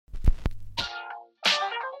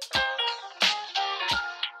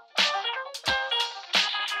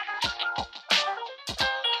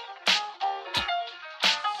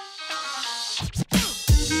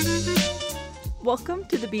Welcome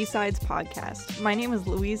to the B-Sides podcast. My name is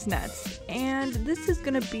Louise Netz, and this is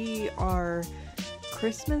going to be our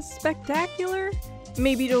Christmas spectacular.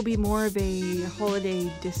 Maybe it'll be more of a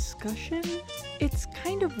holiday discussion. It's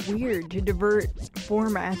kind of weird to divert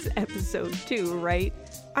formats episode 2, right?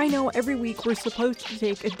 I know every week we're supposed to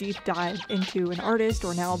take a deep dive into an artist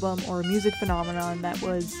or an album or a music phenomenon that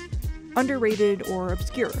was underrated or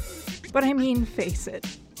obscure. But I mean, face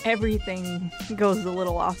it, everything goes a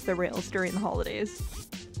little off the rails during the holidays.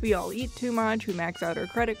 We all eat too much, we max out our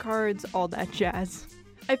credit cards, all that jazz.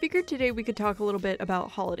 I figured today we could talk a little bit about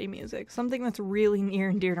holiday music, something that's really near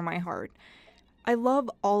and dear to my heart. I love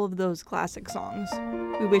all of those classic songs.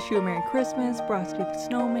 We Wish You a Merry Christmas, Frosty the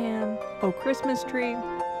Snowman, Oh Christmas Tree,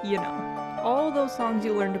 you know. All those songs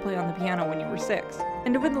you learned to play on the piano when you were 6.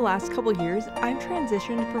 And over the last couple years, I've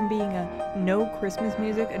transitioned from being a no Christmas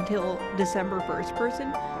music until December 1st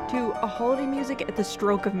person to a holiday music at the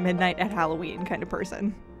stroke of midnight at Halloween kind of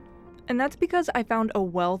person. And that's because I found a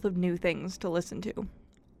wealth of new things to listen to.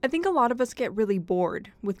 I think a lot of us get really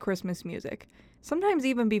bored with Christmas music, sometimes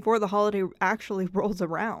even before the holiday actually rolls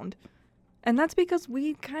around. And that's because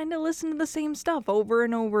we kind of listen to the same stuff over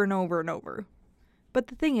and over and over and over. But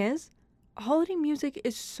the thing is, holiday music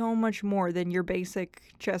is so much more than your basic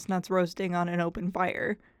chestnuts roasting on an open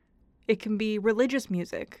fire. It can be religious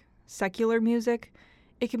music, secular music,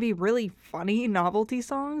 it can be really funny novelty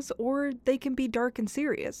songs, or they can be dark and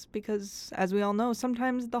serious, because as we all know,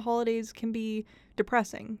 sometimes the holidays can be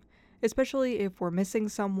depressing, especially if we're missing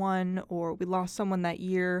someone, or we lost someone that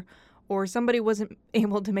year, or somebody wasn't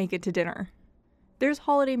able to make it to dinner. There's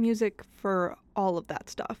holiday music for all of that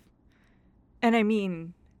stuff. And I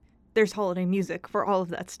mean, there's holiday music for all of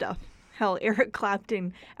that stuff. Hell, Eric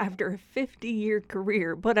Clapton, after a 50-year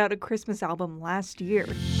career, put out a Christmas album last year.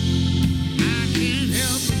 I can't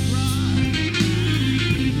help but cry.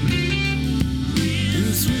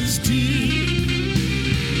 Christmas tea.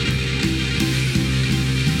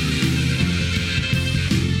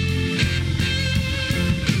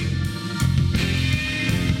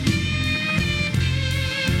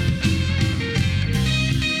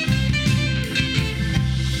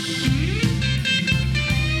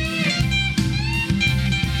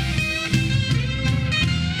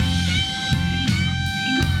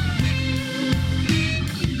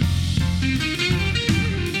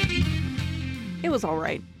 It was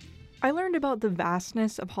alright. I learned about the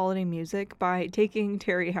vastness of holiday music by taking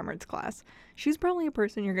Terry Hemmert's class. She's probably a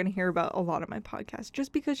person you're going to hear about a lot of my podcasts,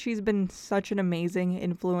 just because she's been such an amazing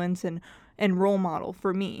influence and role model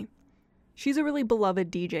for me. She's a really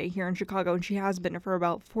beloved DJ here in Chicago, and she has been for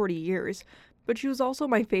about 40 years, but she was also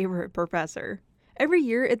my favorite professor. Every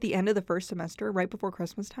year at the end of the first semester, right before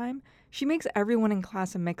Christmas time, she makes everyone in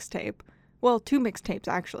class a mixtape. Well, 2 mixtapes,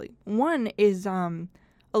 actually. One is,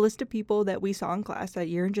 a list of people that we saw in class that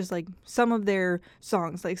year and just like some of their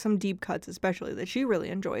songs, like some deep cuts especially that she really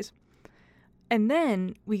enjoys. And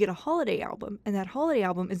then we get a holiday album, and that holiday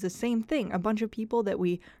album is the same thing, a bunch of people that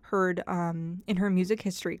we heard in her music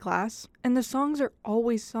history class. And the songs are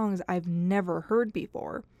always songs I've never heard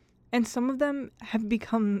before. And some of them have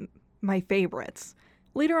become my favorites.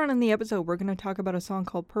 Later on in the episode, we're going to talk about a song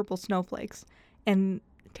called Purple Snowflakes, and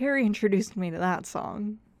Terry introduced me to that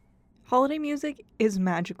song. Holiday music is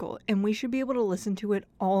magical, and we should be able to listen to it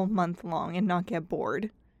all month long and not get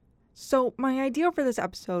bored. So my idea for this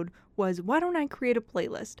episode was, why don't I create a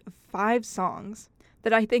playlist of 5 songs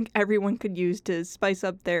that I think everyone could use to spice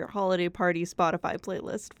up their holiday party Spotify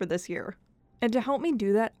playlist for this year. And to help me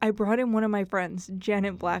do that, I brought in one of my friends,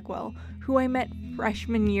 Janet Blackwell, who I met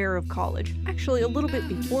freshman year of college, actually a little bit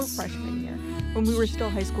before freshman year, when we were still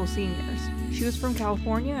high school seniors. She was from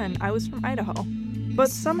California and I was from Idaho. But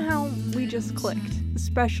somehow we just clicked,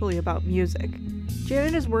 especially about music.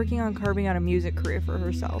 Janet is working on carving out a music career for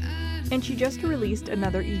herself, and she just released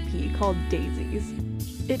another EP called Daisies.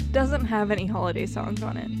 It doesn't have any holiday songs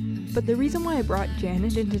on it, but the reason why I brought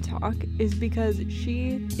Janet in to talk is because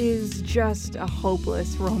she is just a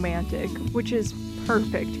hopeless romantic, which is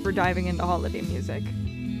perfect for diving into holiday music.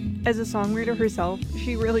 As a songwriter herself,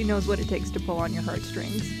 she really knows what it takes to pull on your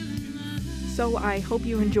heartstrings. So I hope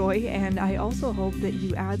you enjoy, and I also hope that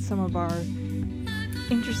you add some of our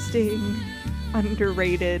interesting,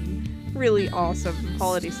 underrated, really awesome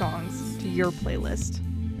holiday songs to your playlist.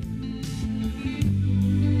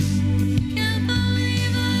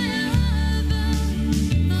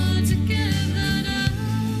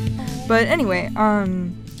 But anyway,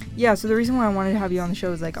 yeah, so the reason why I wanted to have you on the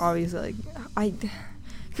show is, like, obviously, like,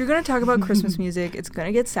 if you're going to talk about Christmas music, it's going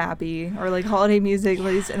to get sappy, or like holiday music,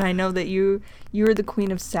 and I know that you're the queen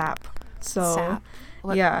of sap. So, sap.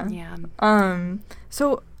 Yeah. Yeah.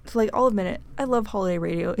 So So, like, I'll admit it, I love holiday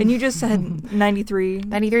radio. And you just said 93.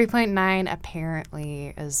 93.9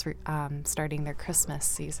 apparently is starting their Christmas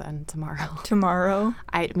season tomorrow. Tomorrow?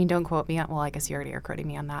 I mean, don't quote me on, well, I guess you already are quoting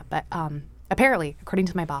me on that, but apparently, according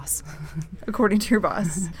to my boss. According to your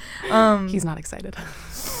boss. He's not excited.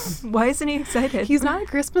 Why isn't he excited? He's not a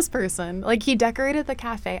Christmas person. Like, he decorated the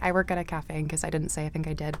cafe. I work at a cafe in case I didn't say, I think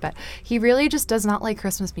I did, but he really just does not like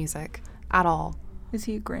Christmas music at all. Is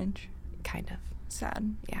he a Grinch? Kind of.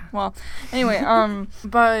 Sad. Yeah. Well, anyway,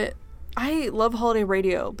 but I love holiday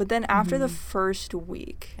radio, but then after the first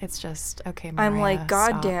week, it's just, okay, Mariah, I'm like, God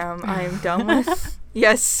stop. damn, I'm done with.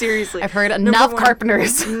 Yes, seriously. I've heard enough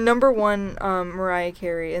Carpenters. Number one, Mariah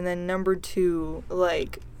Carey, and then number two,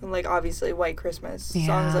 like obviously White Christmas,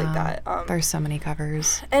 songs like that. There's so many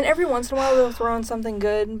covers. And every once in a while they'll throw in something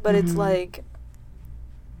good, but it's like,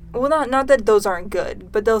 well, not that those aren't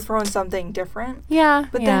good, but they'll throw in something different. Yeah.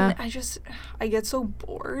 But then I get so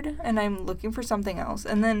bored, and I'm looking for something else.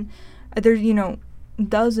 And then there's,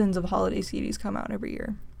 dozens of holiday CDs come out every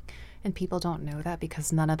year. And people don't know that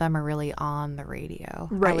because none of them are really on the radio.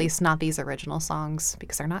 Right. At least not these original songs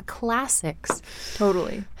because they're not classics.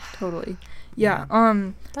 Totally. Yeah.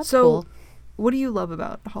 That's so cool. What do you love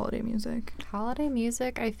about holiday music? Holiday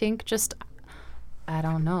music, I think just, I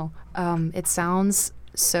don't know. It sounds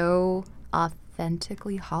so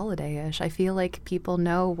authentically holiday-ish. I feel like people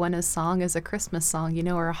know when a song is a Christmas song,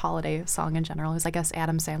 or a holiday song in general. Because I guess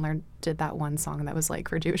Adam Sandler did that one song that was like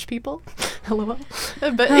for Jewish people. LOL.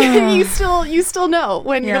 But you still know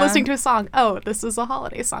when you're listening to a song, oh, this is a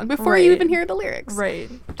holiday song before you even hear the lyrics. Right.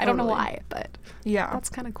 Totally. I don't know why, but yeah, that's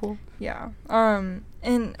kind of cool. Yeah.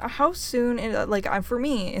 And how soon? For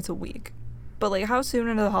me, it's a week. But like, how soon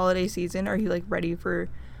into the holiday season are you like ready for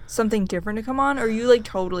something different to come on? Or are you like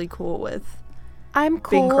totally cool with I'm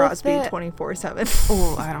cool Bing Crosby with 24/7?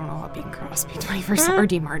 Oh, I don't know about Bing Crosby 24/7 or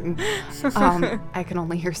D. Martin. I can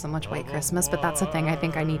only hear so much White Christmas, but that's a thing I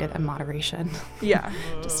think I needed in moderation. Yeah.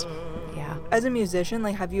 Just, yeah. As a musician,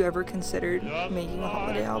 like, have you ever considered making a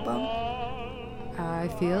holiday album? I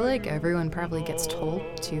feel like everyone probably gets told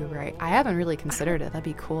to, right? I haven't really considered it. That'd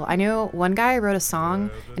be cool. I know one guy wrote a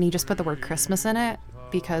song and he just put the word Christmas in it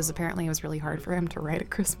because apparently it was really hard for him to write a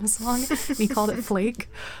Christmas song. He called it Flake.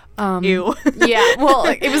 Ew. Yeah, well,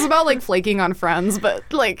 it was about like flaking on friends, but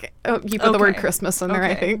like he put the word Christmas in there,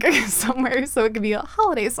 I think, somewhere, so it could be a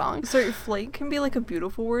holiday song. So flake can be like a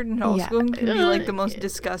beautiful word, and also can be like the most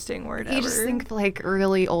disgusting word ever. You just think like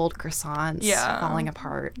really old croissants falling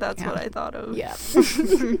apart. That's what I thought of. Yeah.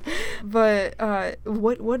 But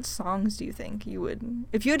what songs do you think you would,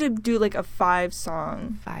 if you had to do like a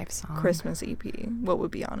 5-song Christmas EP, what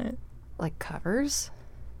would be on it? Like covers?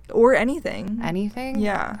 Or anything. Anything?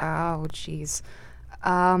 Yeah. Oh, jeez.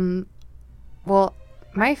 Well,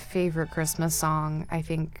 my favorite Christmas song, I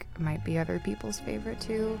think, might be other people's favorite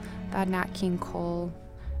too. That Nat King Cole,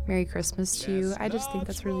 Merry Christmas to You. I just think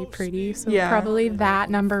that's really pretty. So probably that,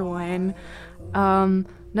 number one.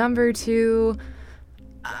 Number two,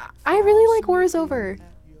 I really like War Is Over.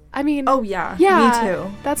 I mean, oh yeah, me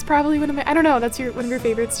too. That's probably one of my. I don't know. That's one of your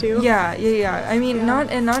favorites too. Yeah. I mean,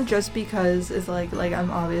 not just because it's like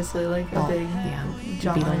I'm obviously like a big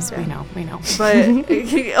John Beatles. fan. We know. But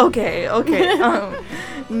okay.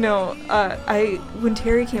 No, when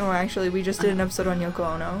Terry came on, actually, we just did an episode on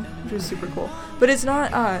Yoko Ono, which was super cool. But it's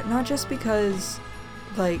not just because,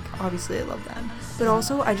 like, obviously I love them, but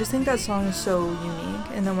also I just think that song is so unique,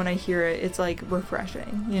 and then when I hear it, it's like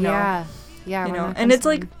refreshing, you know. Yeah. And it's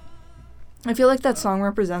like, I feel like that song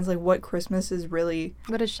represents like what Christmas is really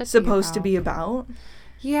supposed to be about.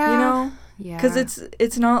 Yeah. You know? Yeah. Because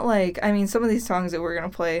it's not like, I mean, some of these songs that we're going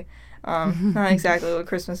to play, not exactly what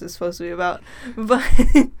Christmas is supposed to be about,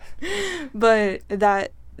 but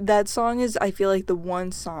that song is, I feel like, the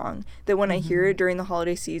one song that when I hear it during the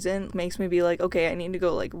holiday season makes me be like, okay, I need to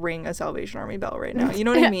go like ring a Salvation Army bell right now. You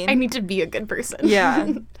know what I mean? I need to be a good person.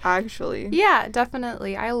 Yeah, actually. Yeah,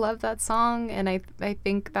 definitely. I love that song, and I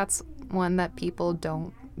think that's one that people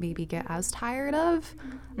don't maybe get as tired of.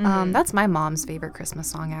 That's my mom's favorite Christmas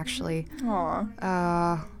song, actually.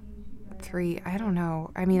 Aw. 3, I don't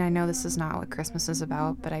know. I mean, I know this is not what Christmas is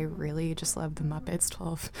about, but I really just love the Muppets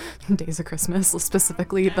 12 Days of Christmas,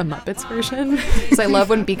 specifically the Muppets version. Because I love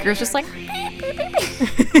when Beaker's just like, beep, beep,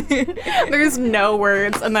 beep, beep. There's no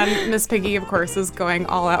words. And then Miss Piggy, of course, is going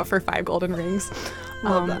all out for 5 golden rings.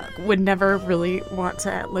 Love that. Would never really want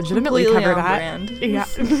to legitimately Completely cover on that. brand. Yeah.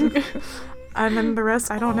 And then the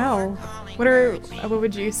rest, I don't know. What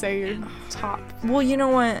would you say your top? Well, you know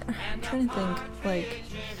what? I'm trying to think. Like,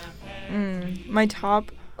 my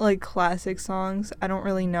top like classic songs, I don't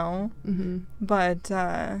really know. But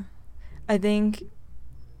I think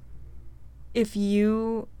if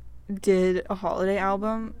you did a holiday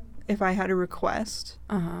album, if I had a request,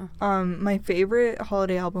 my favorite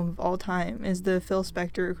holiday album of all time is the Phil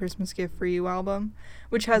Spector Christmas Gift for You album,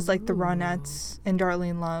 which has like the Ronettes and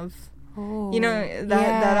Darlene Love. Oh, You know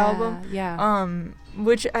that album? Yeah.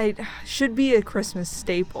 Which should be a Christmas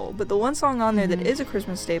staple, but the one song on there that is a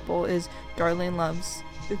Christmas staple is Darlene Love's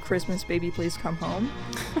Christmas Baby Please Come Home.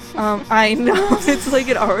 I know, it's like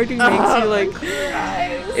it already makes you like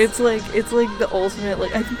it's like the ultimate,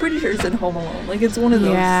 like I'm pretty sure it's in Home Alone, like it's one of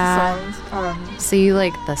those songs. So you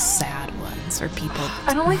like the sad ones, or people?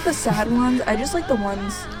 I don't like the sad ones. I just like the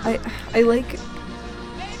ones I like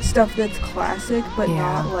stuff that's classic, but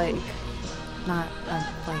not like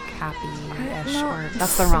like happy-ish, no. or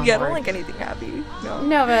that's the wrong yeah, word. I don't like anything happy.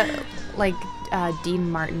 No, but like Dean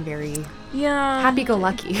Martin, very Yeah.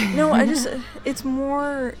 happy-go-lucky. No, it's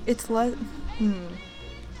less.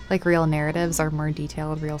 Like real narratives are more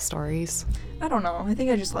detailed, real stories. I don't know. I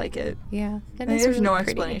think I just like it. Yeah. There's really no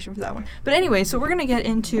pretty. explanation for that one. But anyway, so we're going to get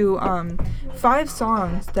into 5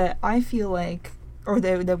 songs that I feel like, or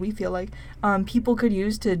that we feel like, people could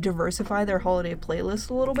use to diversify their holiday playlist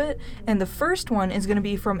a little bit. And the first one is going to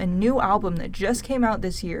be from a new album that just came out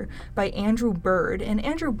this year by Andrew Bird. And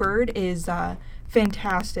Andrew Bird is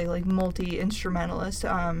fantastic, like multi-instrumentalist.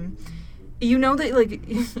 You know that, like,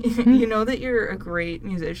 you know that you're a great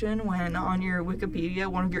musician when on your Wikipedia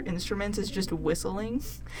one of your instruments is just whistling,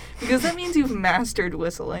 because that means you've mastered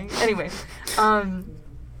whistling. Anyway,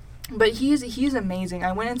 but he's amazing.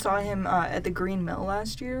 I went and saw him at the Green Mill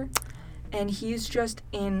last year, and he's just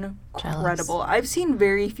incredible. Jealous. I've seen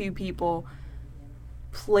very few people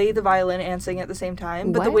play the violin and sing at the same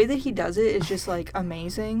time, but the way that he does it is just like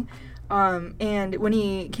amazing. And when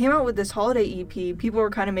he came out with this holiday EP, people were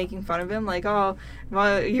kind of making fun of him, like, oh,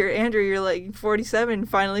 well, you're Andrew, you're like 47,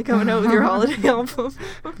 finally coming out with your holiday album.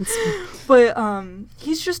 But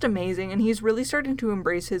he's just amazing, and he's really starting to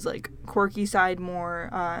embrace his like quirky side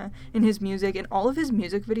more in his music, and all of his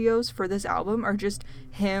music videos for this album are just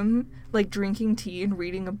him like drinking tea and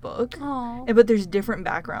reading a book. Aww. But there's different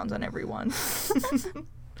backgrounds on every one.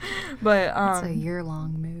 But It's a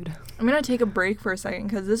year-long mood. I'm gonna take a break for a second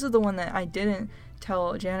because this is the one that I didn't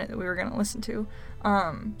tell Janet that we were gonna listen to,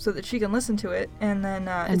 so that she can listen to it. And then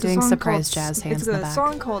it's doing a song surprise called, jazz hands It's in a the back.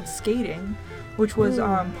 song called "Skating," which was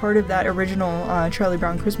part of that original Charlie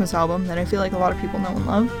Brown Christmas album that I feel like a lot of people know and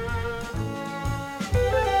love.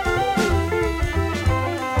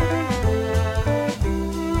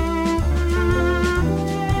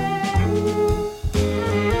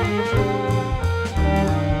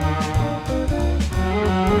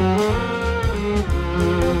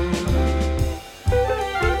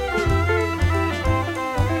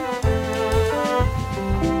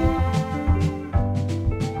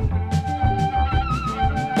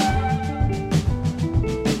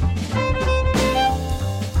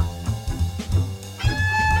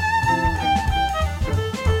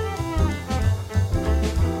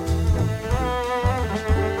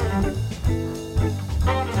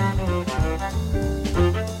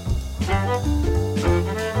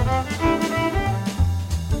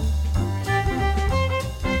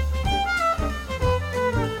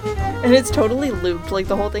 And it's totally looped, like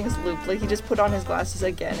the whole thing is looped. Like he just put on his glasses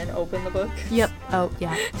again and opened the book. Yep. Oh,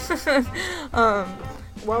 yeah.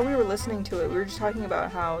 While we were listening to it, we were just talking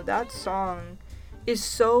about how that song is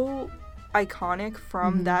so iconic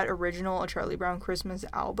from that original A Charlie Brown Christmas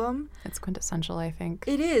album. It's quintessential, I think.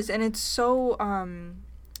 It is, and it's so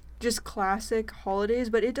just classic holidays,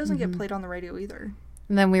 but it doesn't get played on the radio either.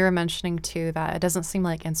 And then we were mentioning, too, that it doesn't seem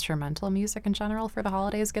like instrumental music in general for the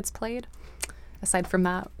holidays gets played. Aside from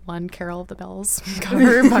that one Carol of the Bells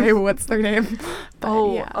cover by what's their name?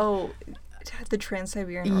 But, the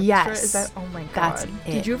Trans-Siberian Orchestra. Yes. Is that? Oh my god. That's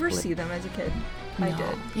Did it. you ever see them as a kid? No. I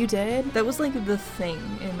did. You did? That was like the thing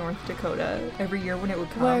in North Dakota every year when it would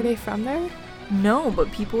come. Well, are they from there? No,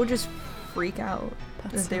 but people would just freak out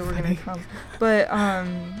That's that so they were funny. gonna come. But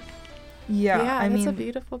yeah, I it's mean, a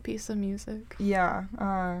beautiful piece of music. yeah.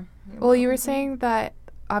 Well, you were saying that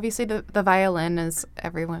obviously the violin, as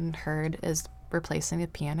everyone heard, is replacing the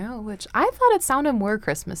piano, which I thought it sounded more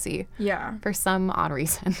Christmassy Yeah. for some odd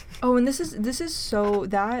reason. Oh, and this is so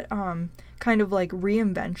that kind of like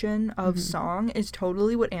reinvention of song is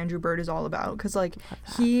totally what Andrew Bird is all about, because like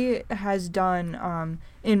he has done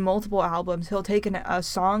in multiple albums, he'll take a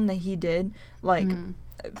song that he did like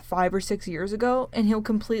 5 or 6 years ago, and he'll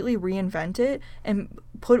completely reinvent it and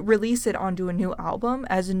release it onto a new album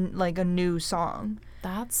as in like a new song.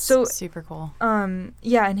 That's So, super cool.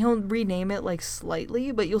 Yeah, and he'll rename it like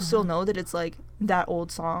slightly, but you'll still know that it's like that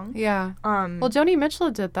old song. Yeah. Well, Joni Mitchell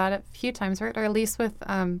did that a few times, right? Or at least with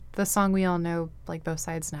the song we all know, like Both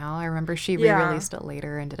Sides Now. I remember she re-released it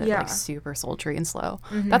later and did it like super sultry and slow.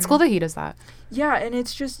 That's cool that he does that. Yeah, and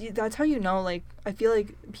it's just, that's how you know, like, I feel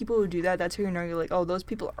like people who do that, that's how you know you're like, oh, those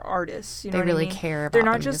people are artists. You know they what really I mean? care about They're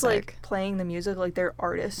not the just music. like playing the music, like they're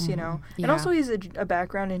artists, you know? Yeah. And also he's a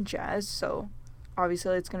background in jazz, so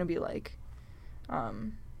obviously it's going to be like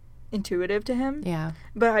intuitive to him. Yeah.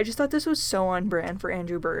 But I just thought this was so on brand for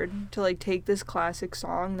Andrew Bird to like take this classic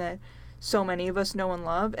song that so many of us know and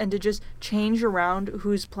love and to just change around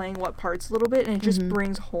who's playing what parts a little bit, and it just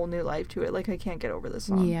brings whole new life to it. Like, I can't get over this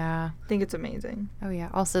song. Yeah. I think it's amazing. Oh, yeah.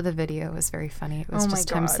 Also, the video was very funny. It was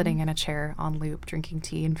just him sitting in a chair on loop drinking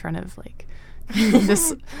tea in front of, like,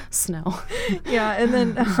 this snow. Yeah, and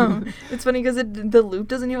then it's funny because the loop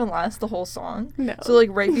doesn't even last the whole song. No. So, like,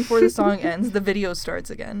 right before the song ends, the video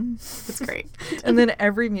starts again. It's great. And then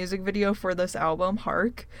every music video for this album,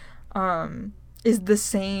 Hark, is the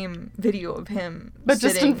same video of him but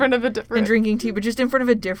just in front of a different and drinking tea, but just in front of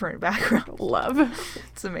a different background. Love.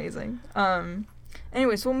 It's amazing.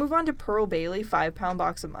 Anyway, so we'll move on to Pearl Bailey, 5 Pound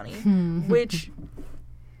Box of Money, which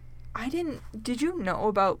did you know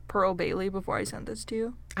about Pearl Bailey before I sent this to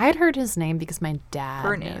you? I had heard his name because my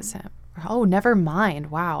dad knows him. Oh, never mind.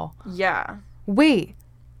 Wow. Yeah. Wait,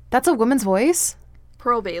 that's a woman's voice?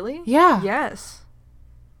 Pearl Bailey? Yeah. Yes.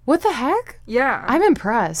 What the heck? Yeah. I'm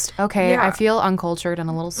impressed. Okay, Yeah. I feel uncultured and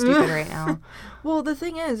a little stupid right now. Well, the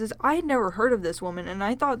thing is I had never heard of this woman, and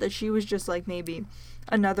I thought that she was just like maybe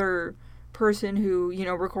another person who, you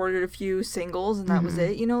know, recorded a few singles and that was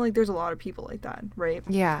it. You know, like there's a lot of people like that, right?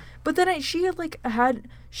 Yeah. But then she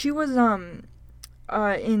was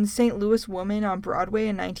in St. Louis Woman on Broadway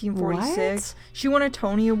in 1946. What? She won a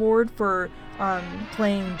Tony Award for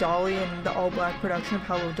playing Dolly in the all-black production of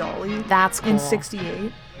Hello, Dolly. That's cool. In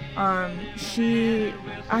 68. She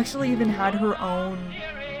actually even had her own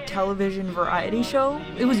television variety show.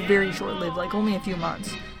 It was very short-lived, like only a few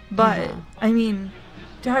months. But, I mean,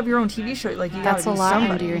 to have your own TV show, like, you That's gotta a be lot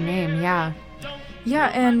somebody. under your name, yeah. Yeah,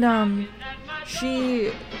 and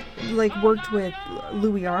she, like, worked with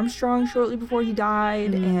Louis Armstrong shortly before he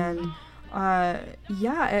died, and,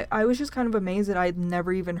 I was just kind of amazed that I'd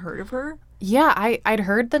never even heard of her. Yeah, I'd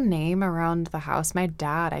heard the name around the house. My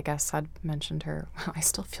dad, I guess, had mentioned her. I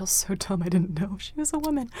still feel so dumb I didn't know she was a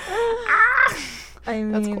woman. I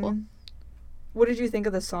mean, That's cool. What did you think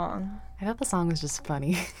of the song? I thought the song was just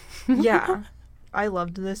funny. Yeah, I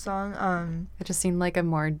loved this song. It just seemed like a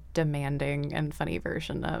more demanding and funny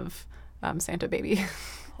version of Santa Baby.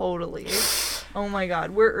 Totally. Oh my God,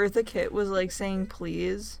 where Eartha Kitt was like saying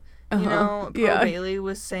please, you know, Pearl Bailey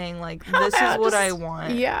was saying like, this is what I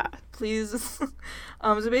want. Yeah. Please.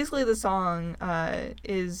 So basically the song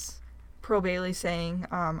is Pearl Bailey saying,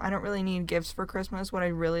 I don't really need gifts for Christmas. What I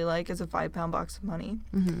really like is a 5 pound box of money,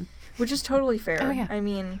 which is totally fair. Oh, yeah. I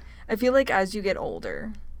mean, I feel like as you get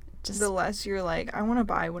older, the less you're like, I want to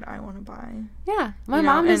buy what I want to buy. Yeah, my You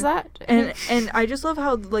know, mom does that. And I just love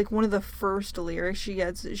how like one of the first lyrics she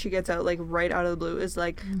gets out like right out of the blue is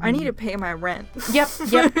like, I need to pay my rent. Yep.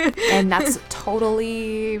 And that's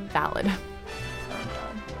totally valid.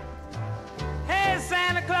 Hey,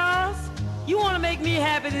 Santa Claus, you want to make me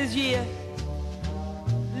happy this year?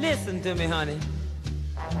 Listen to me, honey.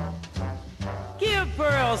 Give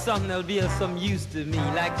Pearl something that'll be of some use to me,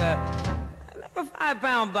 like a 5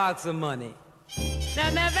 pound box of money.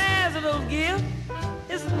 Now there's a little gift.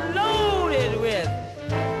 It's loaded with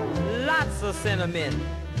lots of sentiment.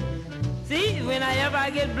 See, whenever I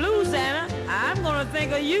get blue, Santa, I'm gonna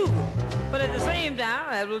think of you. But at the same time,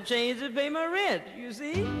 I will change to pay my rent, you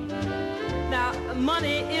see? Now,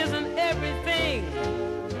 money isn't everything.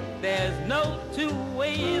 There's no two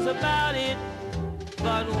ways about it.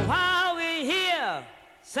 But while we're here,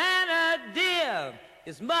 Santa dear,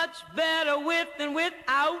 it's much better with than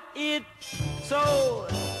without it. So,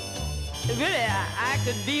 really, I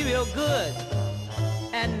could be real good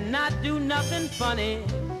and not do nothing funny.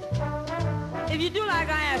 If you do like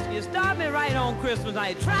I ask you, start me right on Christmas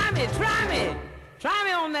night. Try me. Try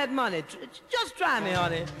me on that money. Just try me,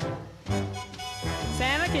 honey.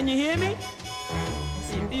 Santa, can you hear me?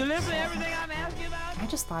 You listen to everything I'm asking about? I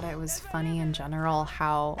just thought it was funny in general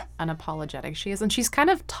how unapologetic she is. And she's kind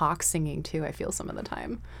of talk singing too, I feel, some of the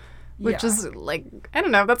time. Which is like, I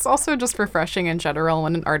don't know, that's also just refreshing in general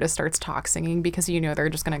when an artist starts talk singing because you know they're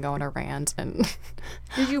just going to go on a rant. And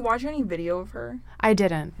Did you watch any video of her? I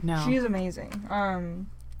didn't, no. She's amazing.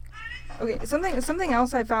 Okay, something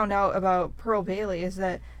else I found out about Pearl Bailey is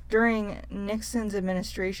that during Nixon's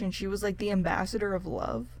administration, she was like the ambassador of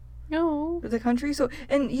love. No. For the country. So,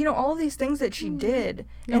 and you know, all of these things that she did.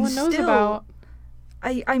 No one knows about.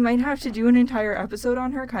 I might have to do an entire episode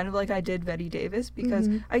on her, kind of like I did Betty Davis, because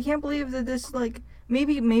I can't believe that this, like,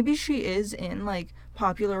 maybe she is in, like,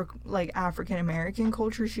 popular, like, African American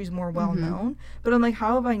culture. She's more well known, but I'm like,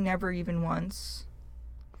 how have I never even once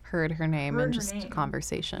heard her name in just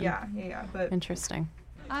conversation? Yeah, but interesting.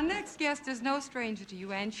 Our next guest is no stranger to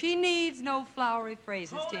you, and she needs no flowery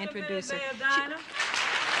phrases to introduce her. Dinah.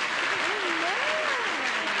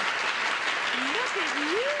 Look at you.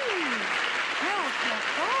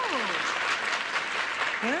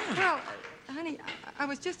 Well, honey, I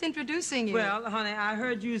was just introducing you. Well, honey, I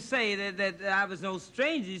heard you say that I was no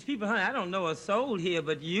stranger. These people, honey, I don't know a soul here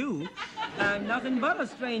but you. I'm nothing but a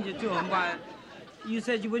stranger to them. Why, you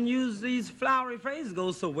said you wouldn't use these flowery phrases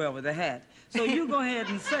go so well with the hat. So you go ahead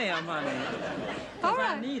and say them, honey. All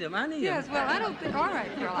right. I need them. Yes, well, I don't think... All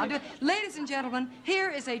right, girl, I'll do it. Ladies and gentlemen, here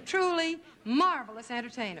is a truly marvelous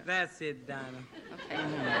entertainer. That's it, Dinah. Okay.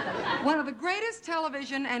 One of the greatest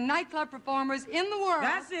television and nightclub performers in the world.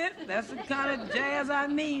 That's it. That's the kind of jazz I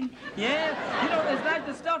mean. Yeah. You know, it's like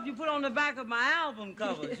the stuff you put on the back of my album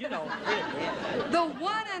covers, you know. Yeah. The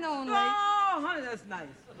one and only... Oh, honey, that's nice.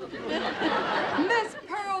 Miss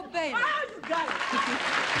Pearl Bailey. Oh, you got it.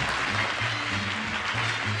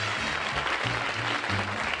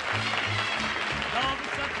 Love is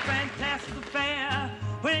such a fantastic affair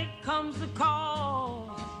when it comes to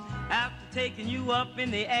call. After taking you up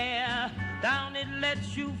in the air, down it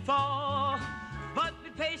lets you fall. But be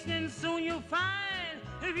patient and soon you'll find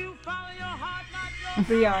if you follow your heart, not your...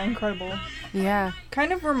 But yeah, incredible. Yeah.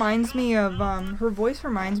 Kind of reminds me of, her voice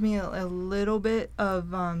reminds me a little bit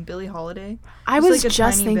of Billie Holiday. I Just was like a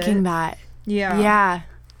just tiny thinking bit. that. Yeah. Yeah.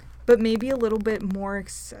 But maybe a little bit more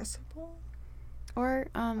accessible? Or,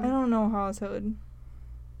 I don't know how else I would...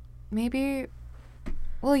 maybe...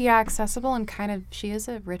 Well, yeah, accessible and kind of... She is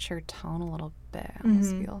a richer tone a little bit, I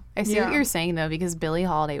almost feel. I see what you're saying, though, because Billie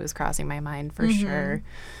Holiday was crossing my mind for sure.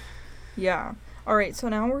 Yeah. All right, so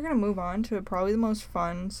now we're going to move on to probably the most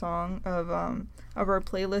fun song of our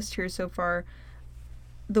playlist here so far,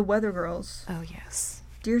 The Weather Girls. Oh, yes.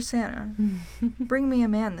 Dear Santa, bring me a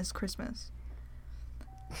man this Christmas.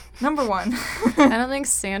 Number 1. I don't think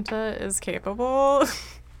Santa is capable.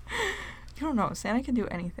 You don't know. Santa can do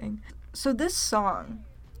anything. So this song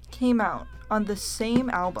came out on the same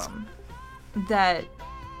album that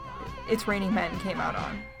It's Raining Men came out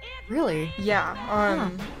on. Really? Yeah.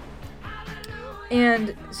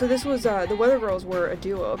 And so this was, the Weather Girls were a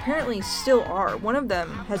duo. Apparently still are. One of them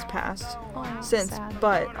has passed since, sad.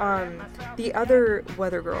 but the other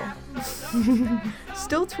Weather Girl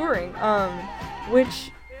still touring,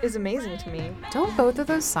 which is amazing to me. Don't both of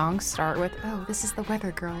those songs start with, oh, this is the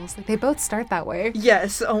Weather Girls? Like, they both start that way.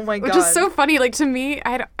 Yes, oh my god. Which is so funny. Like, to me,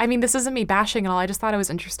 I mean, this isn't me bashing at all. I just thought it was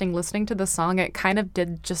interesting listening to the song. It kind of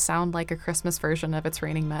did just sound like a Christmas version of It's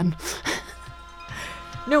Raining Men.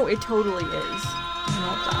 No, it totally is. I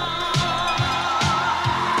love that.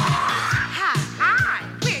 Hi,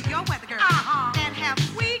 we're your weather girls. And have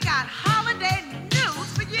we got holiday news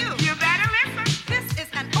for you? You better listen. This is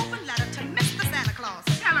an open letter to Mr. Santa Claus.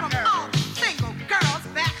 Tell him, from all single girls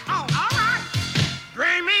back home. All right.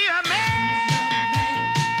 Bring me a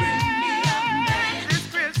man. Bring me a man. This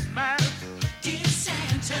Christmas. Dear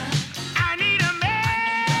Santa. I need a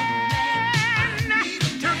man.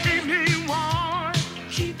 To keep me warm.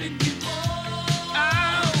 Keeping me warm.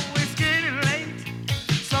 Oh, it's getting late.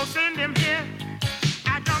 So send him here.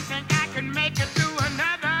 I don't think I can make it through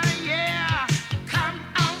another year. Come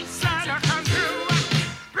on, Santa, come through.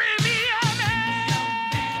 Bring me a man.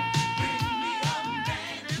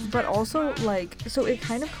 But also, like, so it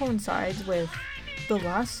kind of coincides with the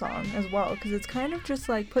last song as well, because it's kind of just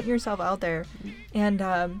like putting yourself out there and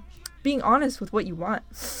being honest with what you want.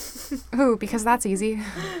 Ooh, because that's easy.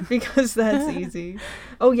 Because that's easy.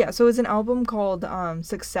 Oh yeah, so it's an album called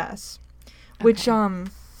Success, which Well,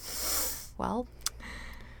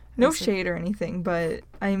 no shade or anything, but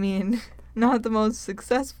I mean, not the most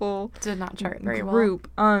successful did not chart very well. group.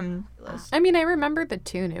 I mean, I remember the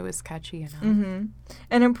tune. It was catchy enough.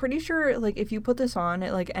 And I'm pretty sure, like, if you put this on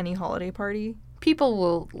at like any holiday party, People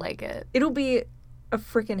will like it. it'll be a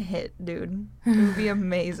freaking hit, dude. It'll be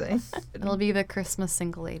amazing. It'll be the Christmas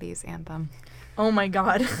single ladies anthem. Oh my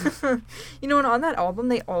god. You know, and on that album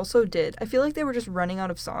they also did, I feel like they were just running out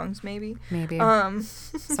of songs, maybe. Maybe.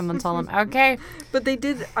 Someone told them, okay. But they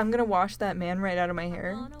did I'm Gonna Wash That Man Right Out of My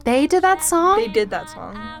Hair. They did that song? They did that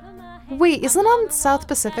song. Wait, isn't it on South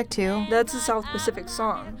Pacific too? That's a South Pacific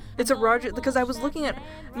song. It's a Roger, because I was looking at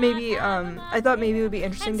maybe I thought maybe it would be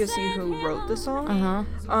interesting to see who wrote the song.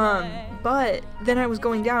 But then I was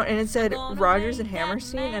going down and it said Rodgers and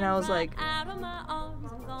Hammerstein, and I was like,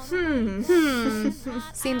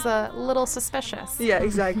 Seems a little suspicious. Yeah,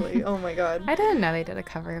 exactly. Oh my god. I didn't know they did a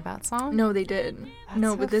cover of that song. No, they did.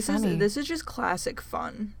 No, so but this funny. is just classic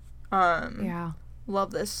fun. Yeah.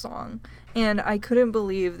 Love this song. And I couldn't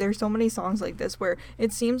believe there's so many songs like this where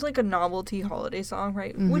it seems like a novelty holiday song,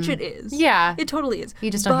 right? Which it is. Yeah. It totally is.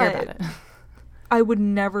 You just don't hear about it. I would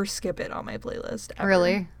never skip it on my playlist. Ever.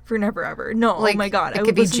 Really? For never ever. No, Like, oh my god. it I could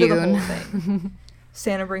would be listen to the whole June. thing.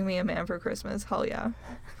 Santa Bring Me a Man for Christmas. Hell yeah.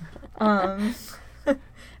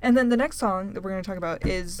 And then the next song that we're going to talk about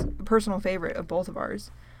is a personal favorite of both of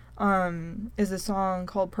ours. Is a song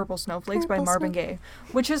called Purple Snowflakes by Marvin Gaye,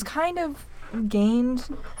 which has kind of gained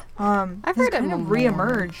I've has heard it kind of more.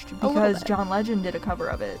 reemerged A little because bit. John Legend did a cover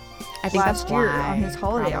of it I think last that's year why, on his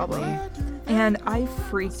holiday probably. album. And I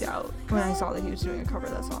freaked out when I saw that he was doing a cover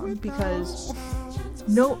of that song because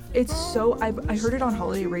it's so I heard it on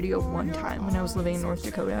holiday radio one time when I was living in North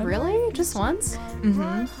Dakota. Really? Just once?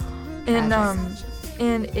 And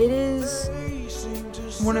and it is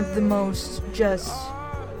one of the most just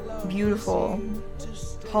beautiful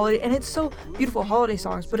holiday, and it's so beautiful holiday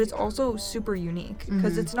songs, but it's also super unique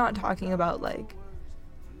because it's not talking about like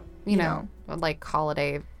You know, like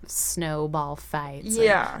holiday snowball fights. and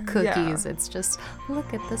Yeah, cookies. yeah. It's just,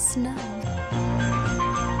 look at the snow.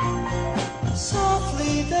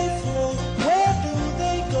 Softly they float, where do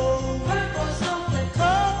they go? Purple snowflake,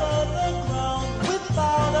 Cover the ground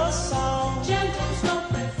without a sound. gentle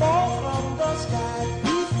snowflake, Fall from the sky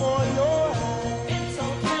before your eyes. it's so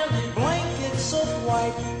thrilling, Blankets of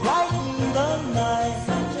white brighten the night.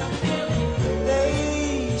 such a feeling.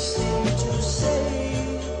 They seem to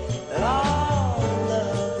say that our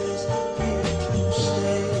love is here to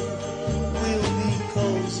stay. We'll be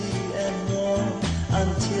cozy and warm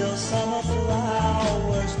until summer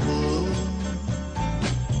flowers bloom.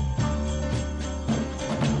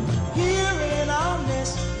 Here in our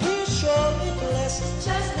nest, we're surely blessed.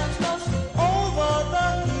 Chestnuts roasting, Over the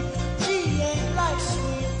heat, she ain't like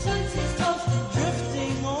sweet. Tootsie's toasting,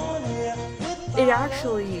 Drifting on air with it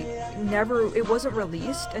actually it wasn't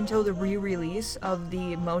released until the re-release of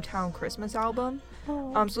the Motown Christmas album.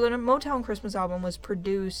 So the Motown Christmas album was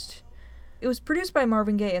produced by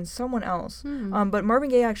Marvin Gaye and someone else. But Marvin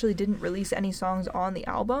Gaye actually didn't release any songs on the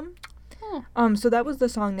album. So that was the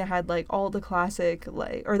song that had like all the classic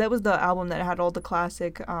that was the album that had all the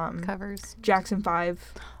classic Covers. Jackson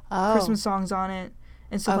 5 Oh. Christmas songs on it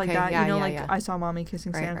and stuff like Okay, that. yeah, You know, yeah, like yeah. I Saw Mommy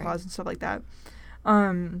Kissing Right, Santa right. Claus and stuff like that.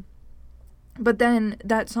 But then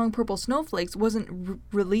that song Purple Snowflakes wasn't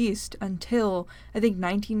released until I think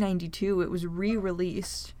 1992. It was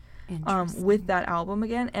re-released Interesting. with that album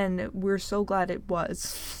again, and we're so glad it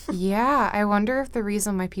was. Yeah, I wonder if the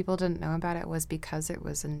reason why people didn't know about it was because it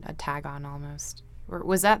was a tag-on almost. Or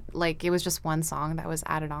was that, like, it was just one song that was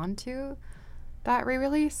added on to that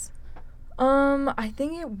re-release? I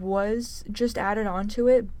think it was just added onto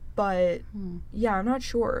it, but yeah, I'm not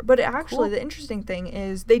sure. But actually, the interesting thing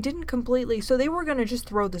is they didn't completely. So they were gonna just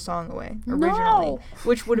throw the song away originally, No!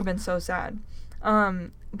 which would have been so sad.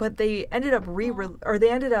 But they ended up rewriting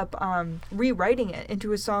it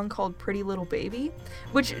into a song called "Pretty Little Baby,"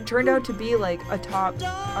 which turned out to be like a top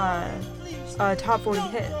 40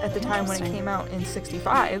 hit at the time when it came out in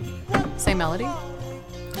 '65. Same melody?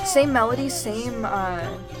 Same melody, same.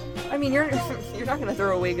 I mean, you're not gonna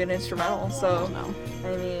throw away a good instrumental, so. No.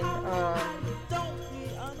 I mean,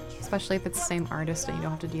 Especially if it's the same artist and you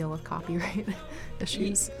don't have to deal with copyright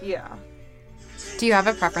issues. yeah. Do you have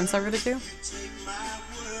a preference over the two?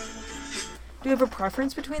 Do you have a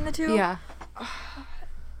preference between the two? Yeah.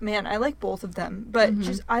 Man, I like both of them, but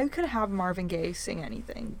just I could have Marvin Gaye sing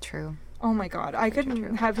anything. True. Oh my god, I could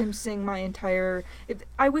have him sing my entire.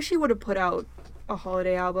 I wish he would have put out a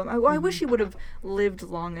holiday album. I wish he would have lived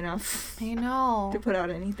long enough I know. to put out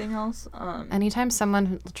anything else. Anytime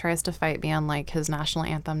someone tries to fight me on like his national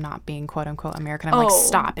anthem not being quote unquote American, I'm like, Oh.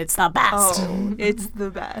 stop! It's the best. Oh, it's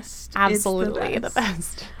the best. Absolutely It's the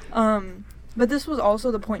best. But this was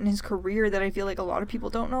also the point in his career that I feel like a lot of people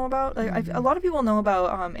don't know about. Like a lot of people know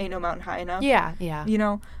about "Ain't No Mountain High Enough." Yeah, yeah. You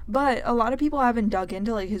know, but a lot of people haven't dug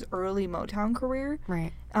into like his early Motown career.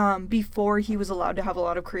 Right. Before he was allowed to have a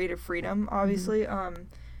lot of creative freedom, obviously.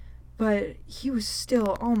 But he was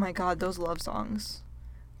still, oh my god, those love songs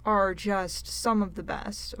are just some of the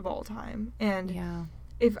best of all time. And Yeah.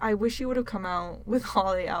 I wish he would have come out with a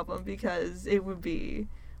holiday album because it would be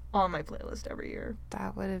on my playlist every year.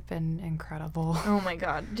 That would have been incredible. Oh my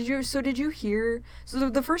god. Did you hear, so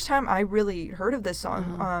the first time I really heard of this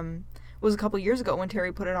song was a couple years ago when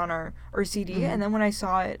Terry put it on our CD, and then when I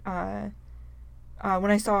saw it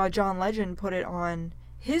when I saw John Legend put it on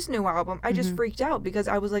his new album, I just freaked out because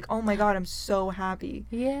I was like, oh my god, I'm so happy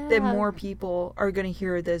that more people are going to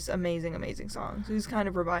hear this amazing, amazing song. So he's kind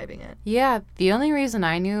of reviving it. Yeah, the only reason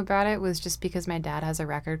I knew about it was just because my dad has a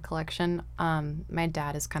record collection. My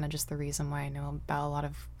dad is kind of just the reason why I know about a lot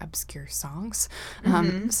of obscure songs.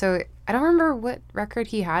 So I don't remember what record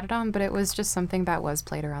he had it on, but it was just something that was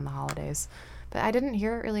played around the holidays. But I didn't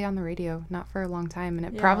hear it really on the radio, not for a long time. And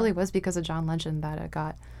it probably was because of John Legend that it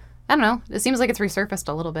got... I don't know. It seems like it's resurfaced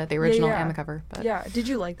a little bit, the original and the cover. But yeah. Did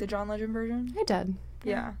you like the John Legend version? I did.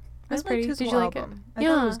 Yeah. That's pretty. His Did you like album. it? I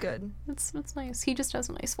thought it was good. It's nice. He just has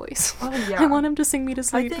a nice voice. Oh, yeah. I want him to sing me to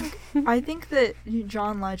sleep. I think that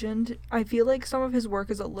John Legend, I feel like some of his work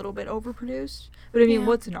is a little bit overproduced. But I mean,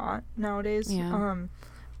 what's not nowadays? Yeah.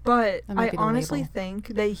 But I honestly label. think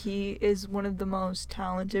that he is one of the most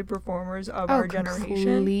talented performers of our generation.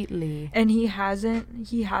 Completely. And he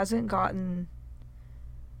hasn't gotten...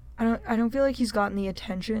 I don't feel like he's gotten the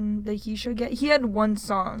attention that he should get. He had one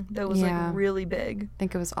song that was like really big. I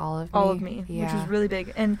think it was All of Me. All of Me, which was really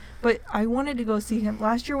big. But I wanted to go see him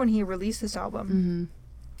last year when he released this album.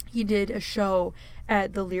 He did a show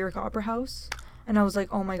at the Lyric Opera House, and I was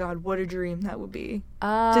like, oh my god, what a dream that would be.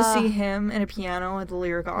 To see him and a piano at the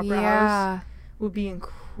Lyric Opera House would be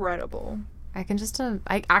incredible. I can just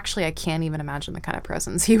I can't even imagine the kind of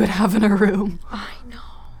presence he would have in a room. I know.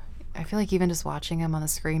 I feel like even just watching him on the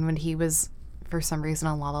screen when he was, for some reason,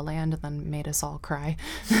 on La La Land and then made us all cry.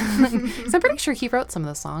 So I'm pretty sure he wrote some of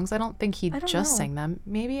the songs. I don't think he just sang them.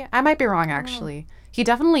 Maybe. I might be wrong, actually. He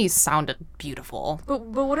definitely sounded beautiful. But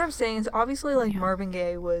what I'm saying is, obviously, like, Marvin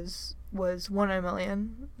Gaye was 1 in a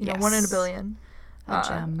million. You know, 1 in a billion. A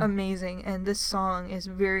gem. Amazing. And this song is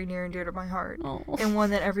very near and dear to my heart. Oh. And one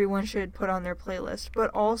that everyone should put on their playlist.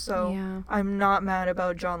 But also, I'm not mad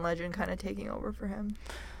about John Legend kind of taking over for him.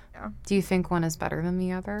 Yeah. Do you think one is better than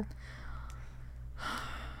the other?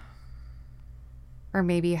 Or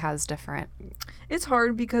maybe has different... It's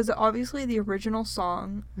hard because obviously the original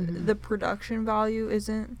song, the production value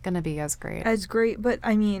isn't... gonna be as great. But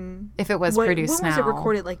I mean... If it was produced now... When was it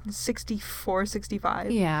recorded? Like 64,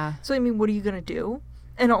 65? Yeah. So I mean, what are you gonna do?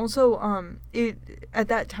 And also, at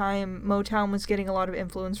that time, Motown was getting a lot of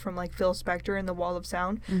influence from, like, Phil Spector and the Wall of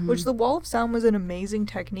Sound, which the Wall of Sound was an amazing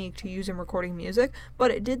technique to use in recording music,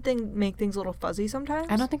 but it did make things a little fuzzy sometimes.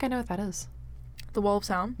 I don't think I know what that is. The Wall of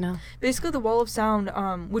Sound? No. Basically, the Wall of Sound,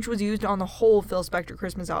 which was used on the whole Phil Spector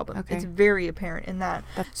Christmas album. Okay. It's very apparent in that.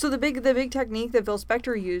 So the big technique that Phil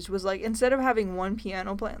Spector used was, like, instead of having one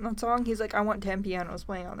piano playing on that song, he's like, I want 10 pianos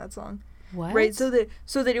playing on that song. What? Right, so that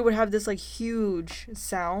it would have this, like, huge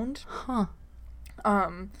sound. Huh.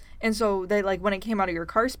 And so they, like, when it came out of your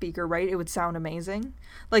car speaker, right, it would sound amazing.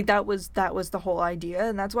 Like, that was the whole idea,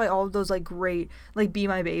 and that's why all of those, like, great, like, Be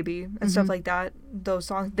My Baby and stuff like that, those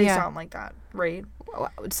songs, they sound like that, right?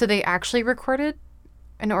 So they actually recorded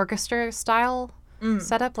an orchestra style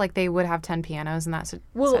setup? Like, they would have 10 pianos and that's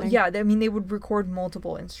Well, yeah, I mean, they would record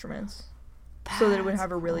multiple instruments. So that it would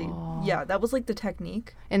have a really... cool. Yeah, that was, like, the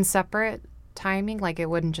technique. In separate timing? Like, it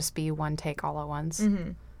wouldn't just be one take all at once?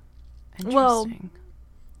 Mm-hmm. Interesting. Well,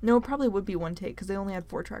 no, it probably would be one take because they only had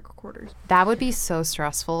 4-track recorders. That would be so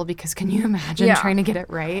stressful because can you imagine trying to get it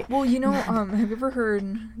right? Well, you know, have you ever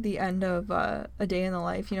heard the end of A Day in the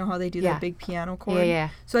Life? You know how they do that big piano chord? Yeah.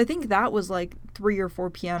 So I think that was like 3 or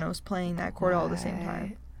 4 pianos playing that chord all at the same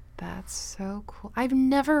time. That's so cool. I've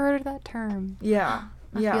never heard of that term. Yeah.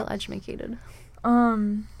 I feel educated.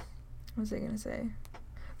 What was I gonna say?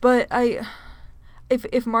 But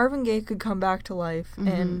if Marvin Gaye could come back to life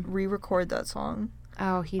and re-record that song,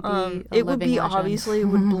 oh, he'd be it would be legend. Obviously it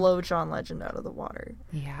would blow John Legend out of the water.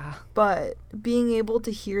 Yeah. But being able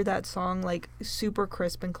to hear that song like super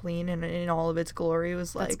crisp and clean and in all of its glory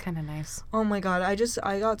was like, that's kind of nice. Oh my god,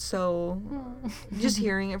 I got so just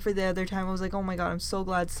hearing it for the other time, I was like, oh my god, I'm so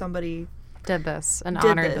glad somebody did this and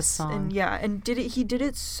honored this song. And he did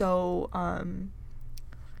it so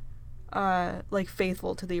like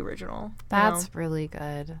faithful to the original. That's really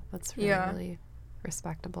good. That's really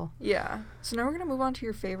respectable. Yeah. So now we're gonna move on to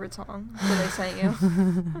your favorite song that I sent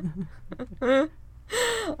you.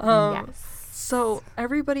 Yes. So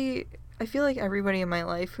I feel like everybody in my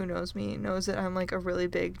life who knows me knows that I'm like a really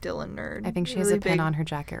big Dylan nerd. I think she has a pin on her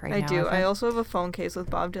jacket right now. I do. I also have a phone case with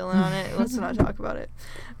Bob Dylan on it. Let's not talk about it.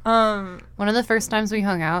 One of the first times we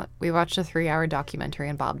hung out, we watched a 3-hour documentary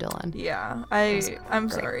on Bob Dylan. Yeah. I'm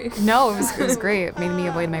sorry. No, it was great. It made me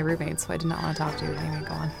avoid my roommate, so I did not want to talk to you. Anyway,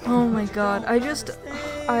 go on. Oh my god. I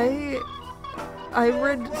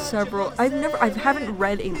read several. I haven't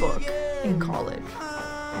read a book in college,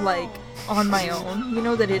 like on my own. You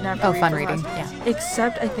know, that I didn't have to read fun for reading. class. Yeah.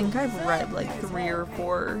 Except I think I've read like 3 or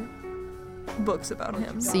 4 books about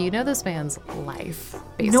him. So you know this man's life,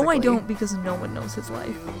 basically. No, I don't, because no one knows his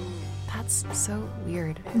life. That's so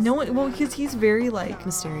weird. No one, well, because he's very, like...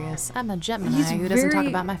 Mysterious. I'm a Gemini He's who doesn't talk very-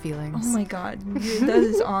 about my feelings. Oh my god, that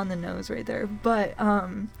is on the nose right there. But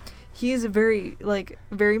he is very, like,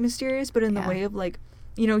 very mysterious, but in the Yeah. way of, like,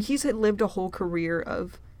 you know, he's had lived a whole career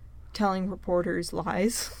of telling reporters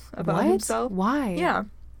lies about What? himself. Why? Yeah.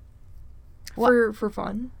 What? For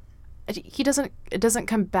fun. It doesn't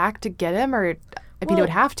come back to get him, or I mean, it Well, would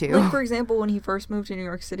have to. Like, for example, when he first moved to New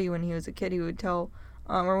York City when he was a kid, he would tell,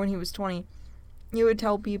 or when he was 20, he would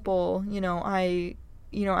tell people,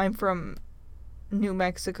 I'm from New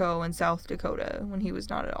Mexico and South Dakota, when he was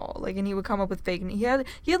not at all. Like, and he would come up with fake names.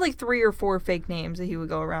 He had like 3 or 4 fake names that he would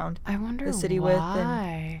go around I wonder the city why. with.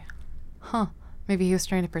 And, Huh. Maybe he was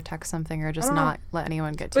trying to protect something, or just don't know. not let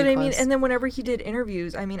anyone get too but I close. mean, and then whenever he did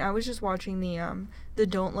interviews, I mean, I was just watching the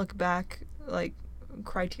Don't Look Back, like,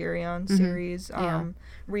 Criterion series Yeah.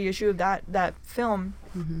 reissue of that film.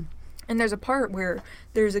 And there's a part where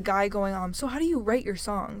there's a guy going, so how do you write your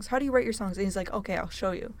songs? How do you write your songs? And he's like, okay, I'll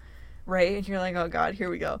show you. Right? And you're like, oh God, here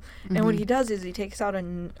we go. And what he does is he takes out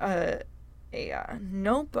a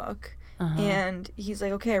notebook, and he's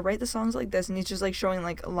like, okay, I write the songs like this, and he's just like showing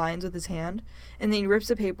like lines with his hand, and then he rips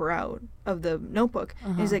the paper out of the notebook,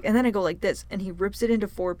 and he's like, and then I go like this, and he rips it into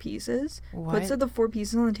 4 pieces, puts What? the 4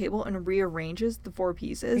 pieces on the table, and rearranges the 4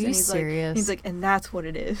 pieces. Are and you he's serious? Like, he's like, and that's what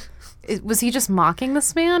it is. Was he just mocking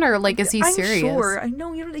this man, or like, is he I'm serious? sure. I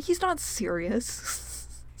know, he's not serious.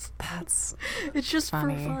 That's It's just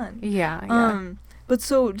funny. for fun. Yeah. But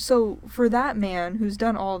so for that man who's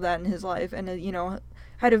done all of that in his life, and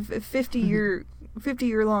had a 50-year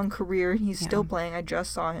long career, and he's still playing. I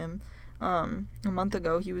just saw him a month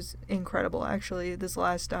ago. He was incredible, actually. This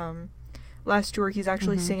last tour, he's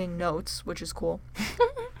actually singing notes, which is cool.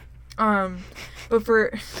 But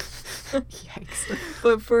for Yikes.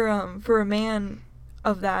 but for a man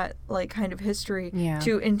of that, like, kind of history,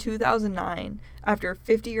 to in 2009, after a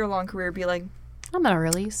 50-year long career, be like, I'm gonna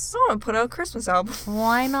release. I want to put out a Christmas album.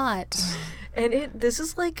 Why not? And this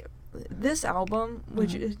is like, this album,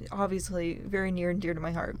 which is obviously very near and dear to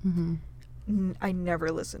my heart. I never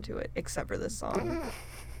listened to it except for this song.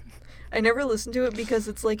 I never listened to it because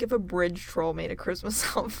it's like if a bridge troll made a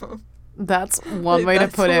Christmas album. That's one way to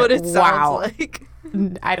That's put it. what it Wow. sounds like.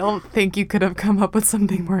 I don't think you could have come up with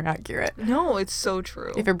something more accurate. No, it's so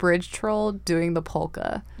true. If a bridge troll doing the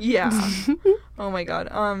polka. Yeah. Oh my god.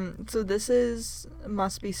 So this is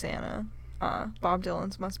Must Be Santa. Bob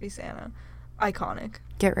Dylan's Must Be Santa. Iconic.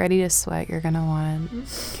 Get ready to sweat. You're gonna want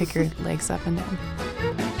to kick your legs up and down.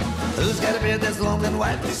 Who's got a beard that's long and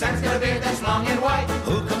white? Santa's got a beard that's long and white.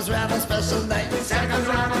 Who comes around on special night? Santa comes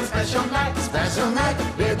around on a special night. Special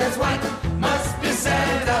night, beard that's white. Must be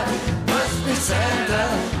Santa. Must be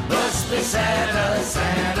Santa, must be Santa,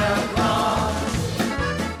 Santa Claus.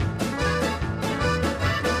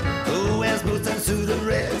 Who wears boots and suit of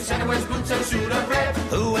red? Santa wears boots and suit of red.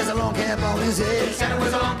 Who wears a long cap on his head? Santa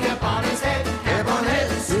wears a long cap on his head. Cap on head,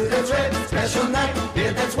 suit that's red. Special night,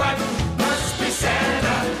 beard that's white. Must be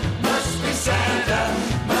Santa. Must be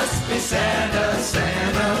Santa. Must be Santa,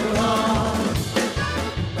 Santa Claus.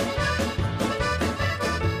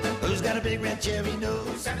 Who's got a big red cherry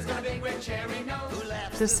nose? Santa's got a big red cherry nose. Who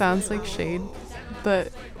laughs? This sounds like shade,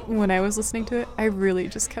 but when I was listening to it, I really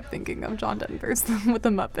just kept thinking of John Denver's with the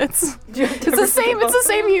Muppets. It's the same. It's the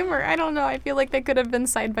same humor. I don't know. I feel like they could have been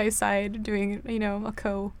side by side doing, a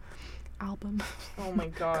co-album, Oh my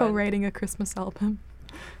god. co-writing a Christmas album.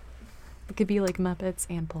 It could be like Muppets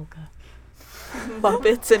and polka.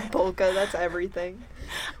 Muppets and polka, that's everything.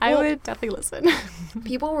 I Well- would definitely listen.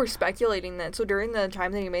 People were speculating that, so during the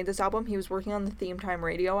time that he made this album, he was working on the Theme Time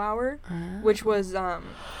Radio Hour, which was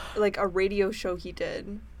like a radio show he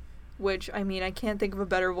did, which, I mean, I can't think of a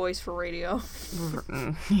better voice for radio.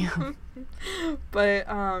 Yeah. But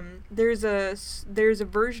there's a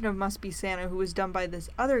version of Must Be Santa who was done by this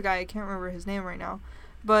other guy. I can't remember his name right now,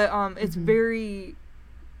 but it's very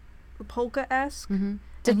polka-esque. Did And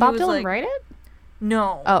he Bob was Dylan like- write it?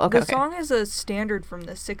 No. Oh, okay, The okay. song is a standard from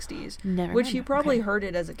the 60s, Never which heard he it. probably Okay. heard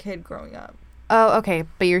it as a kid growing up. Oh, okay.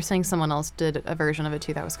 But you're saying someone else did a version of it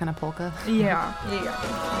too that was kind of polka? Yeah.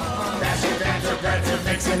 Dasher, Dancer, Prancer,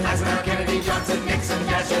 Vixen, Eisenhower, Kennedy, Johnson, Nixon,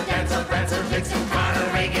 Dasher, Dancer, Prancer, Vixen,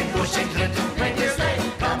 Ronald Reagan, Bush, and Clinton. When you sleigh,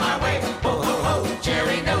 come my way. Ho, ho, ho,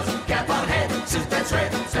 cherry nose, cap on head, suit that's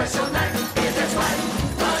red, special night, beard that's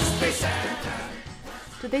white. Must be Santa.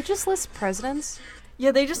 Did they just list presidents? Yeah,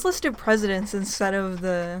 they just listed presidents instead of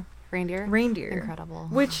the Reindeer? reindeer. Incredible.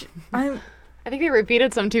 Which I think they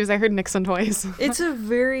repeated some too because I heard Nixon twice. it's a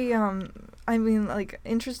very I mean, like,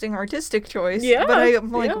 interesting artistic choice. Yeah, But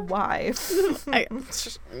I'm like, yeah. why? I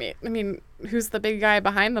mean, who's the big guy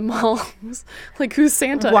behind them all? Like, who's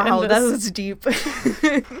Santa? Wow, in that this? was deep.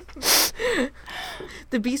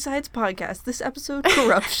 The B-Sides podcast. This episode,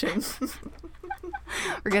 corruption.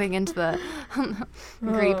 We're getting into the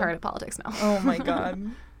gritty part of politics now. Oh my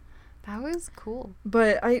god. That was cool.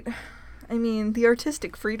 But I mean, the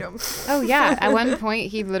artistic freedom. Oh, yeah. At one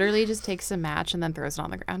point, he literally just takes a match and then throws it on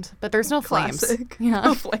the ground. But there's no flames. Classic. Yeah.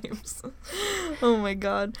 No flames. Oh my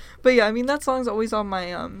god. But yeah, I mean, that song's always on my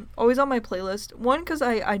playlist. One, because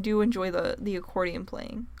I do enjoy the accordion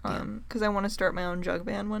playing. Because I want to start my own jug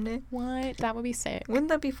band one day. What? That would be sick. Wouldn't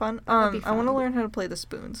that be fun? That would be I want to fun. learn how to play the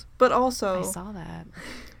spoons. But also, I saw that.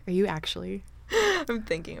 Are you actually? I'm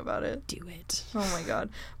thinking about it. Do it. Oh my god.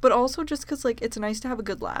 But also just because, like, it's nice to have a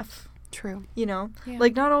good laugh. True. You know? Yeah.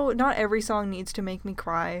 Like, not every song needs to make me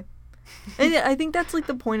cry. And I think that's, like,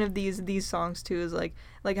 the point of these songs, too, is, like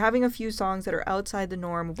having a few songs that are outside the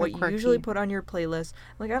norm of what you usually put on your playlist.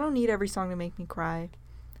 Like, I don't need every song to make me cry.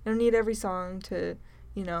 I don't need every song to,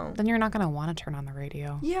 you know... Then you're not going to want to turn on the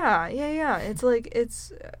radio. Yeah. It's, like,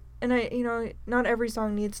 and not every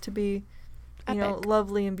song needs to be, you know, Epic.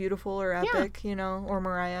 lovely and beautiful or epic, you know, or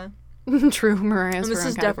Mariah. True. Mariah's And this her own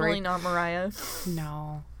is category. definitely not Mariah.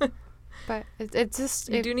 No. But it's just...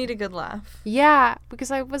 You do need a good laugh. Yeah,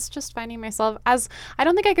 because I was just finding myself as... I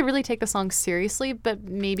don't think I could really take the song seriously, but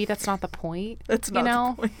maybe that's not the point. That's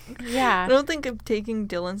not the point. Yeah. I don't think taking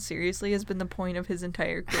Dylan seriously has been the point of his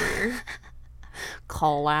entire career.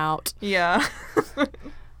 Call out. Yeah.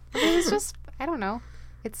 It's just... I don't know.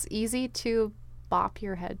 It's easy to bop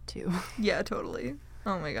your head to. Yeah, totally.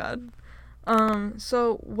 Oh my god.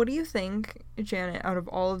 So what do you think, Janet, out of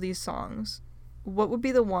all of these songs, what would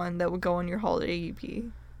be the one that would go on your holiday EP?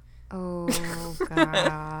 Oh,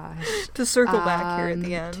 gosh. To circle back here at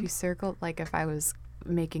the end. To circle, like if I was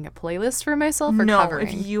making a playlist for myself or no, covering?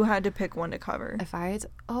 if you had to pick one to cover. If I had,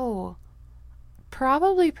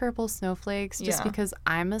 probably Purple Snowflakes, just Yeah. because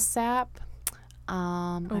I'm a sap.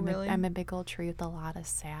 Really? I'm a big old tree with a lot of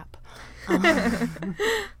sap. And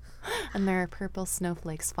there are purple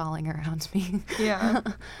snowflakes falling around me. Yeah.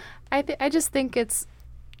 I just think it's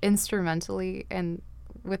instrumentally and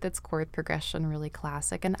with its chord progression really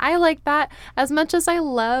classic. And I like that as much as I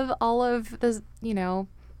love all of the, you know,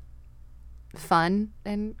 fun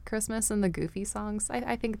and Christmas and the goofy songs.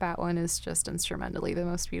 I think that one is just instrumentally the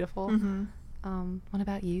most beautiful. Mm-hmm. What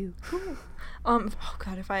about you? Oh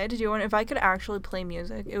god, if I had to do one, if I could actually play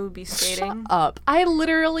music, it would be skating. Shut up. I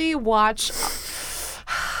literally watch...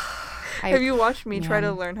 Have you watched me try to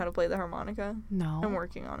Man. learn how to play the harmonica? No. I'm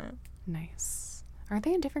working on it. Nice. Aren't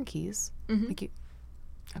they in different keys? Mhm. Like you...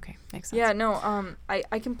 Okay, makes sense. Yeah, no,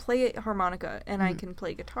 I can play harmonica and I can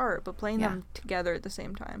play guitar, but playing Yeah. them together at the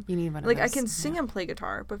same time. You need one Like, of I those. can sing and play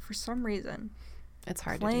guitar, but for some reason, It's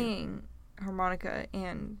hard to do. playing harmonica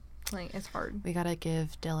and playing, it's hard. We gotta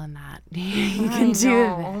give Dylan that. You I can do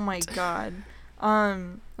know. that. Oh my god.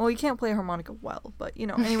 Well, you can't play harmonica well, but, you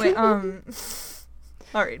know, anyway,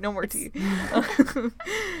 all right, no more tea.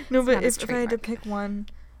 No, but not his if I had to trademark. pick one,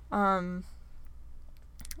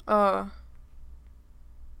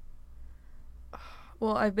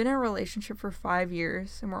 well, I've been in a relationship for 5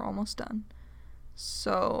 years and we're almost done.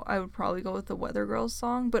 So I would probably go with the Weather Girls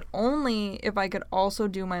song, but only if I could also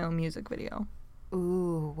do my own music video.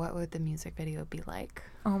 Ooh, what would the music video be like?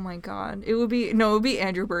 Oh my god. It would be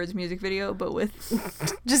Andrew Bird's music video, but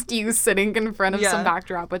with Just you sitting in front of some Yeah.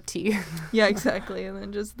 backdrop with tea. yeah, exactly. And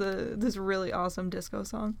then just this really awesome disco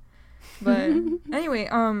song. But anyway,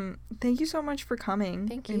 thank you so much for coming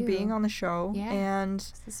Thank and you. being on the show. Yeah. And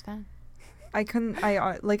This is fun. I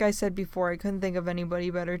like I said before, I couldn't think of anybody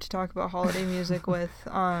better to talk about holiday music with.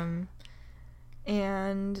 And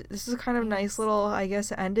this is kind of nice little, I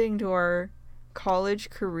guess, ending to our college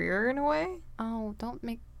career in a way. Oh, don't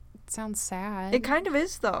make it sound sad. It kind of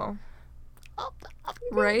is though.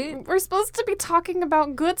 Right? We're supposed to be talking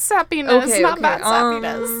about good sappiness, not bad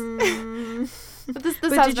sappiness. But this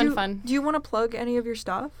But has been fun. Do you want to plug any of your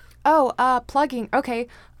stuff? Oh, plugging. Okay.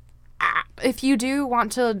 If you do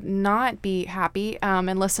want to not be happy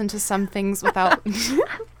and listen to some things without...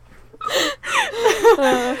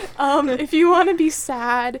 if you want to be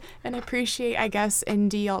sad and appreciate, I guess,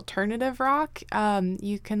 indie alternative rock,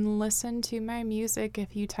 you can listen to my music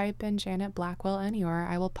if you type in Janet Blackwell anywhere.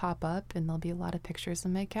 I will pop up and there'll be a lot of pictures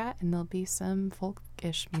of my cat and there'll be some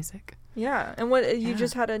folkish music. Yeah. And what you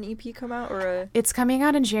just had an EP come out or a It's coming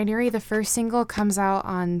out in January. The first single comes out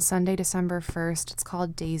on Sunday, December 1st. It's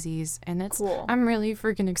called Daisies, and it's Cool. I'm really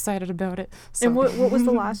freaking excited about it. So. And what was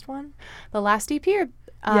the last one? The last EP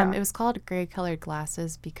It was called Gray Colored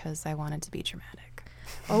Glasses because I wanted to be dramatic.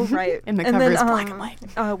 Oh, right. And the cover is black and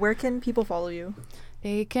white. Where can people follow you?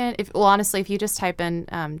 They can, honestly, if you just type in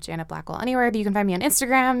Janet Blackwell anywhere, you can find me on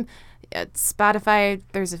Instagram, Spotify,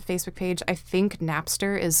 there's a Facebook page. I think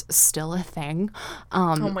Napster is still a thing.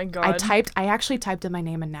 Oh my God. I actually typed in my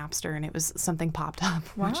name in Napster and it was something popped up,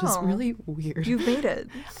 which is really weird. You've made it.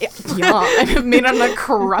 Yeah, I've made it on the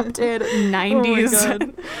corrupted 90s. Oh my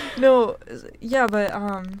God. No, yeah, but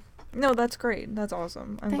no, that's great. That's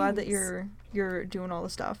awesome. I'm glad that you're doing all the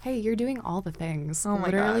stuff. Hey, you're doing all the things. Oh my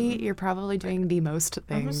Literally, God. you're probably doing the most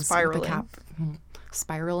things. I'm spiraling.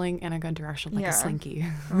 Spiraling in a good direction like a slinky.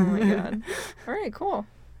 Oh my God. All right, cool.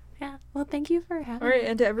 Yeah. Well, thank you for having me. All right,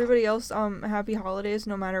 and to everybody else, happy holidays,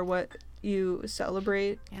 no matter what you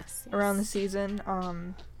celebrate around the season.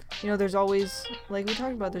 You know, there's always, like we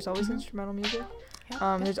talked about, there's always instrumental music.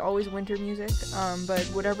 There's always winter music. But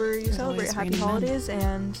whatever you celebrate, happy holidays,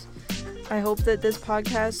 and I hope that this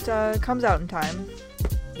podcast comes out in time.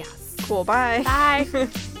 Yes. Cool. Bye. Bye.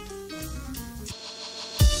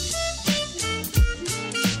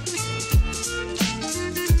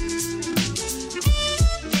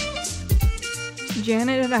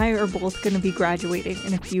 Janet and I are both going to be graduating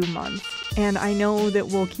in a few months, and I know that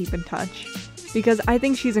we'll keep in touch because I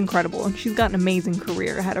think she's incredible and she's got an amazing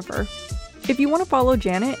career ahead of her. If you want to follow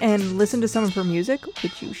Janet and listen to some of her music,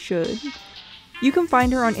 which you should, you can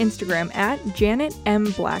find her on Instagram at Janet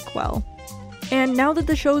M. Blackwell. And now that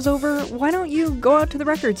the show's over, why don't you go out to the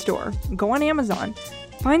record store, go on Amazon,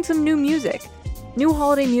 find some new music. New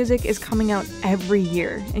holiday music is coming out every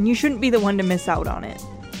year, and you shouldn't be the one to miss out on it.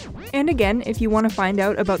 And again, if you want to find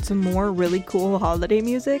out about some more really cool holiday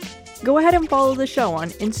music, go ahead and follow the show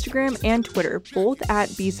on Instagram and Twitter, both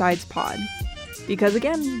at B-Sides-Pod. Because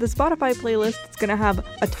again, the Spotify playlist is going to have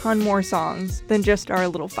a ton more songs than just our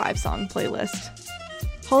little 5-song playlist.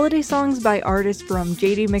 Holiday songs by artists from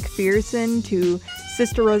J.D. McPherson to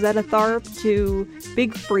Sister Rosetta Tharpe to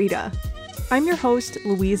Big Frida. I'm your host,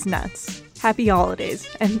 Louise Nuts. Happy holidays,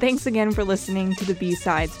 and thanks again for listening to the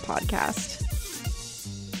B-Sides podcast.